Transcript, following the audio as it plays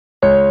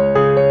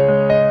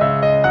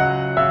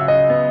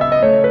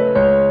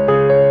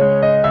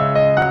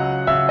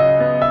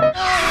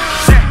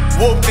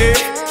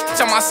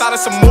my side,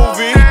 it's a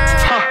movie.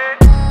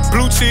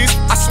 Blue cheese,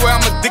 I swear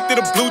I'm addicted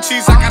to blue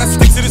cheese. I gotta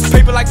stick to this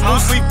paper like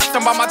blue sleep.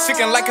 Talking about my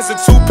chicken like it's a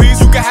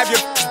two-piece. You can have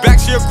your back,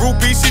 she a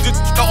groupie. She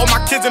just all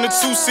my kids in a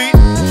two-seat.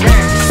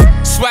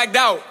 Swagged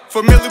out,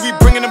 familiar, we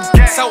bringing them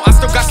out. I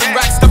still got some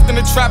racks stuffed in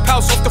the trap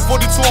house. Off the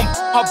 42, I'm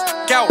out.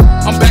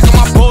 I'm back on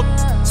my boat,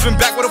 spin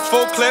back with a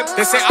full clip.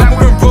 They say I'm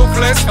moving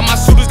ruthless, and my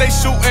shooters they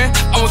shooting.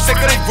 I won't take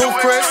it in roof,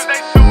 Chris.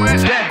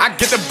 I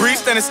get the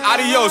breeze, then it's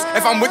adios.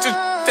 If I'm with you,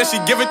 then she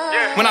give it.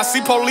 When I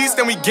see police,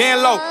 then we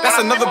gang low. That's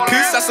another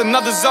piece, that's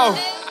another zone.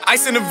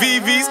 Ice in the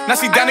VVs, now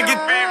she down to get.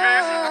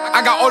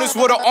 I got all this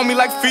water on me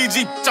like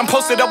Fiji. I'm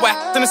posted up with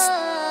in the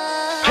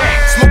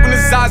smoking the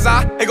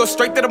Zaza, it go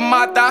straight to the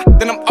mata.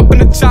 Then I'm up in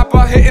the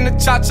chopper, hitting the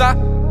cha-cha.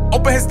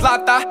 Open his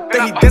lata,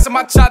 then he dancing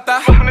my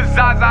chata. Smoking the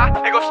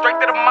Zaza, it go straight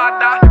to the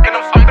mata. Then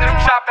I'm up in the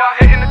chopper,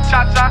 hitting the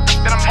cha-cha.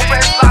 Then I'm open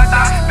his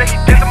lata, then he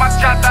dancing my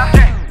chata.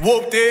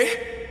 Whooped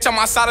it, on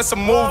my side, it's a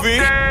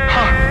movie.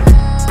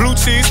 Blue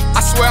cheese,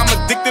 I swear I'm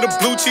addicted to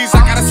blue cheese.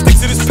 I gotta stick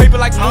to this paper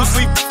like blue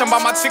sleep. Talking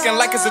about my chicken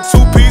like it's a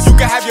two-piece. You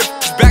can have your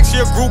back,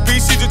 she a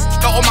groupie. She just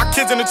all my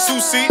kids in a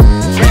two-seat.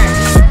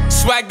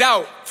 Swagged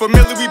out,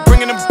 familiar, we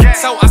bringing them out.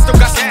 I still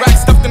got some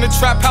racks stuffed in the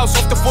trap house.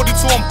 Off the 42,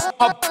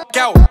 I'm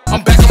out.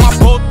 I'm back on my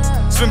boat,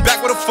 spin back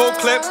with a full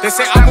clip. They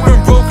say I'm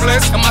moving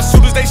ruthless, and my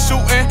shooters they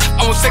shooting.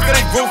 I won't take it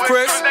in roof,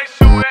 Chris.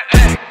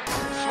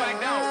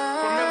 Swagged out,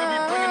 familiar, we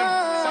bringing them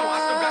out. I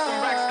still got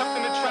some racks stuffed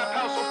in the trap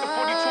house. Off the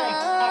 42,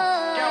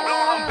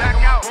 I'm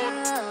back out.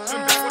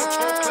 Spin back with a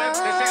full clip.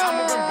 They say I'm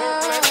moving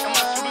ruthless, and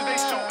my shooters they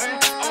shooting.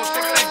 I won't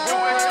take it in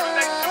roof,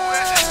 Chris.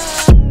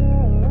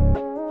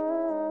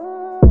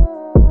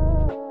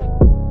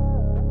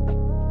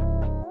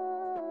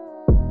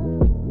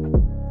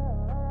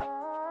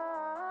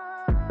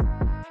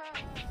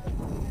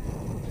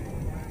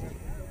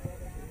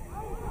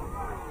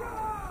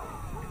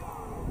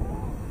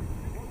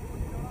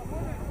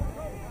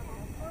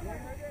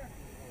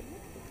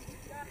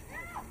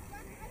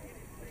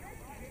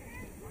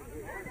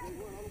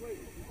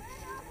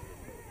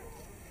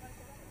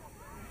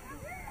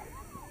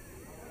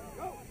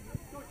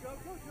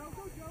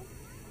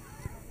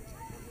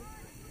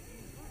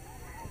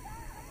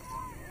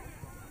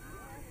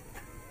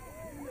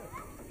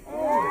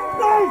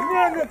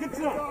 Good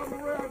job,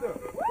 Miranda.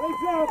 Good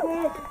job,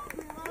 boys.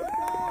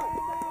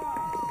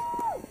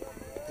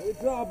 Good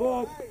job,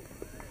 boys.